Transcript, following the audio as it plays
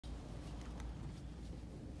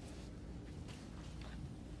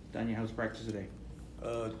Donyai, how's practice today?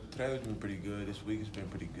 Today has been pretty good. This week has been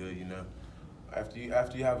pretty good, you know. After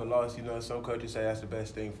you have a loss, you know, some coaches say that's the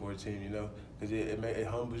best thing for a team, you know, because it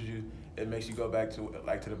humbles you. It makes you go back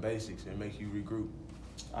to the basics. It makes you regroup.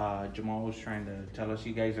 Jamal was trying to tell us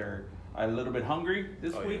you guys are a little bit hungry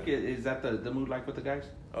this week. Yeah. Is that the mood like with the guys?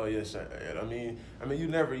 Oh yes, sir. I mean, you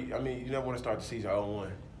never want to start the season 0-1,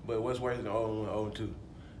 but what's worse than 0-1, 0-2,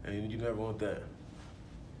 and you never want that.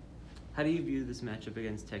 How do you view this matchup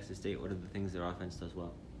against Texas State? What are the things their offense does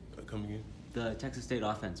well? Come again? The Texas State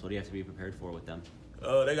offense, what do you have to be prepared for with them?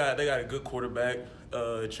 They got a good quarterback,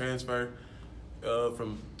 transfer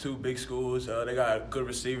from two big schools. They got good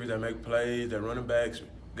receivers that make plays. Their running backs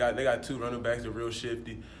they got two running backs that are real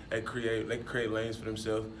shifty. They create lanes for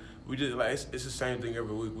themselves. We just it's the same thing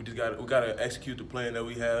every week. We gotta execute the plan that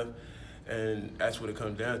we have, and that's what it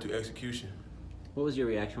comes down to, execution. What was your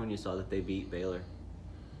reaction when you saw that they beat Baylor?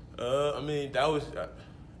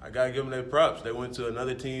 I gotta give them their props. They went to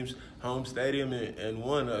another team's home stadium and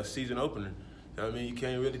won a season opener. You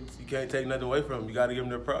can't take nothing away from them. You gotta give them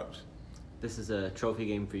their props. This is a trophy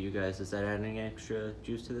game for you guys. Does that add any extra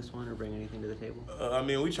juice to this one or bring anything to the table?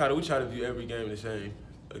 We try to view every game the same.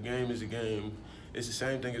 A game is a game. It's the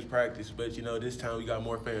same thing as practice, but this time we got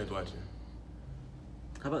more fans watching.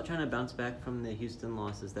 How about trying to bounce back from the Houston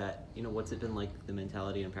loss? Is that, what's it been like, the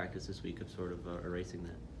mentality in practice this week of sort of erasing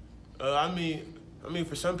that?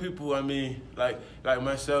 For some people, like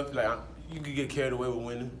myself, you could get carried away with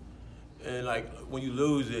winning. And, when you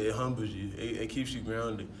lose, it humbles you. It keeps you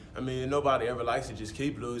grounded. Nobody ever likes to just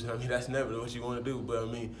keep losing. That's never what you want to do. But,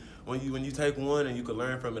 when you take one and you can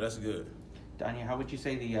learn from it, that's good. Donyai, how would you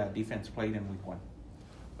say the defense played in week one?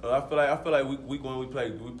 I feel like week one we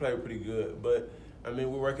played pretty good. But, we're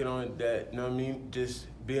working on that, just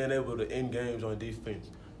being able to end games on defense.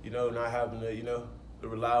 Not having to,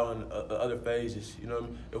 rely on other phases.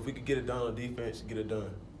 If we could get it done on defense, get it done.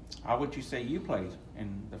 How would you say you played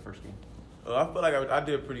in the first game? I feel like I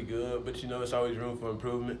did pretty good, but it's always room for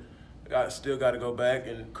improvement. I still got to go back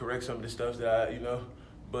and correct some of the stuff that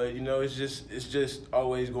but it's just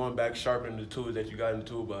always going back, sharpening the tools that you got in the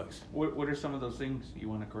toolbox. What are some of those things you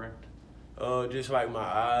want to correct? Just like my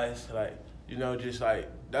eyes,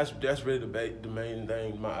 that's really the main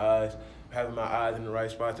thing. My eyes, having my eyes in the right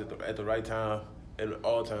spots at the right time at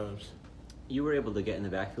all times. You were able to get in the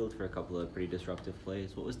backfield for a couple of pretty disruptive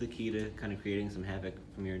plays. What was the key to kind of creating some havoc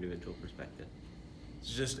from your individual perspective?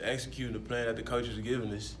 It's just executing the plan that the coaches are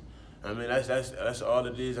giving us. That's all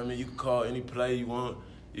it is. You can call any play you want.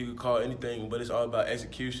 You can call anything, but it's all about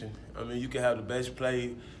execution. You can have the best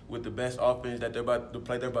play with the best offense that they're about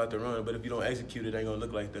to run, but if you don't execute it ain't going to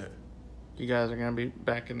look like that. You guys are going to be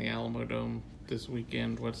back in the Alamo Dome this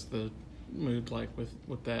weekend. What's the mood like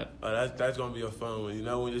with that? That's gonna be a fun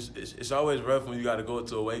one. When it's always rough when you got to go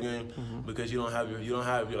to a away game because you don't have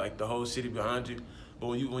your the whole city behind you. But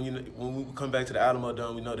when we come back to the Alamo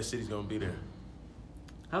Dome, we know the city's gonna be there.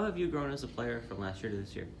 How have you grown as a player from last year to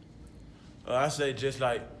this year? I say just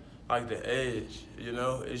like the edge.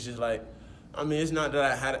 It's just it's not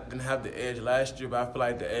that I didn't have the edge last year, but I feel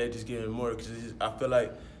like the edge is getting more because I feel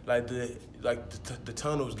like the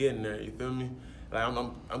tunnel's getting there. You feel me?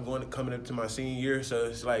 I'm coming up to my senior year, so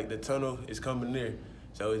it's like the tunnel is coming near.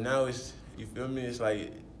 So now you feel me? It's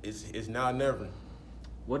now or never.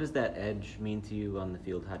 What does that edge mean to you on the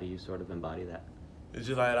field? How do you sort of embody that? It's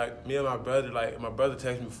just like me and my brother. My brother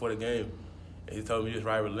texted me before the game, and he told me just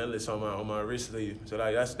ride relentless on my wrist sleeve. So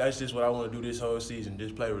that's just what I want to do this whole season.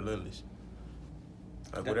 Just play relentless.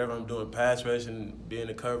 Whatever I'm doing, pass rushing, being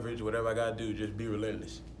in coverage, whatever I gotta do, just be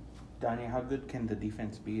relentless. Donyai, how good can the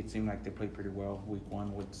defense be? It seemed like they played pretty well week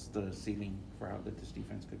one. What's the ceiling for how good this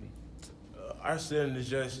defense could be? Our ceiling is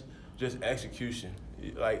just execution.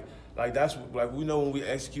 That's we know when we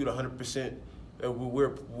execute 100%,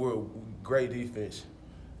 we're great defense,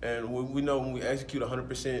 and we know when we execute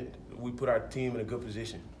 100%, we put our team in a good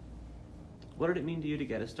position. What did it mean to you to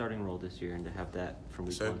get a starting role this year and to have that from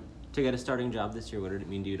week one? To get a starting job this year, what did it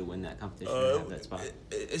mean to you to win that competition and have that spot?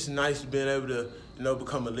 It's nice being able to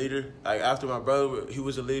become a leader. After my brother, he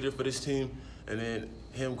was a leader for this team, and then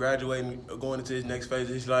him graduating, going into his next phase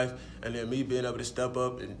of his life, and then me being able to step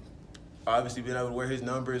up and obviously being able to wear his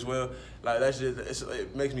number as well.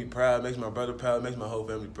 It makes me proud, makes my brother proud, makes my whole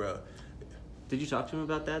family proud. Did you talk to him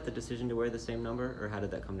about that, the decision to wear the same number, or how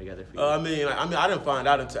did that come together for you? I didn't find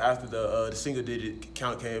out until after the single-digit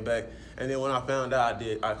count came back, and then when I found out,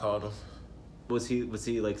 I called him. Was he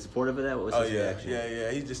supportive of that? What was his reaction?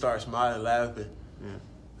 Yeah. He just started smiling, laughing.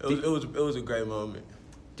 Yeah. It was a great moment.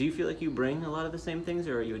 Do you feel like you bring a lot of the same things,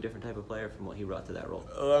 or are you a different type of player from what he brought to that role?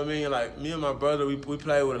 Me and my brother, we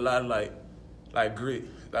play with a lot of like grit.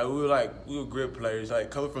 Like we were grit players. Like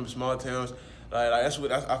coming from small towns, like I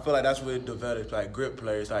feel like that's what it develops. Like grit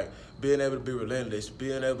players, like being able to be relentless,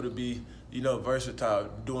 being able to be versatile,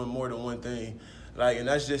 doing more than one thing. Like, and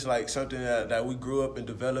that's just like something that we grew up and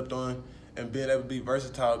developed on, and being able to be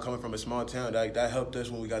versatile coming from a small town, that helped us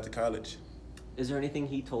when we got to college. Is there anything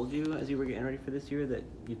he told you as you were getting ready for this year that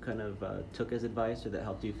you kind of took as advice or that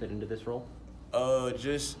helped you fit into this role?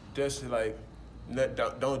 Just like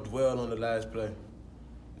don't dwell on the last play.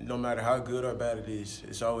 No matter how good or bad it is,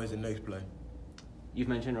 it's always the next play. You've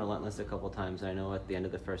mentioned relentless a couple times. I know at the end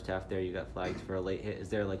of the first half there you got flagged for a late hit. Is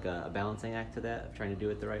there like a balancing act to that of trying to do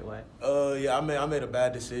it the right way? Yeah, I made a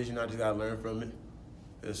bad decision. I just gotta learn from it.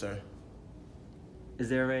 Yes, sir. Is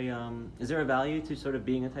there a value to sort of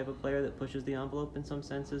being a type of player that pushes the envelope in some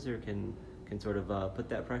senses, or can sort of put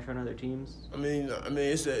that pressure on other teams? I mean,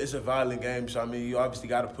 it's a violent game, so I mean, you obviously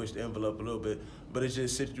got to push the envelope a little bit. But it's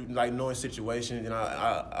just like knowing situations, and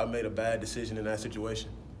I made a bad decision in that situation.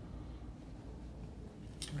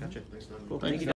 Gotcha. Cool. Thank you.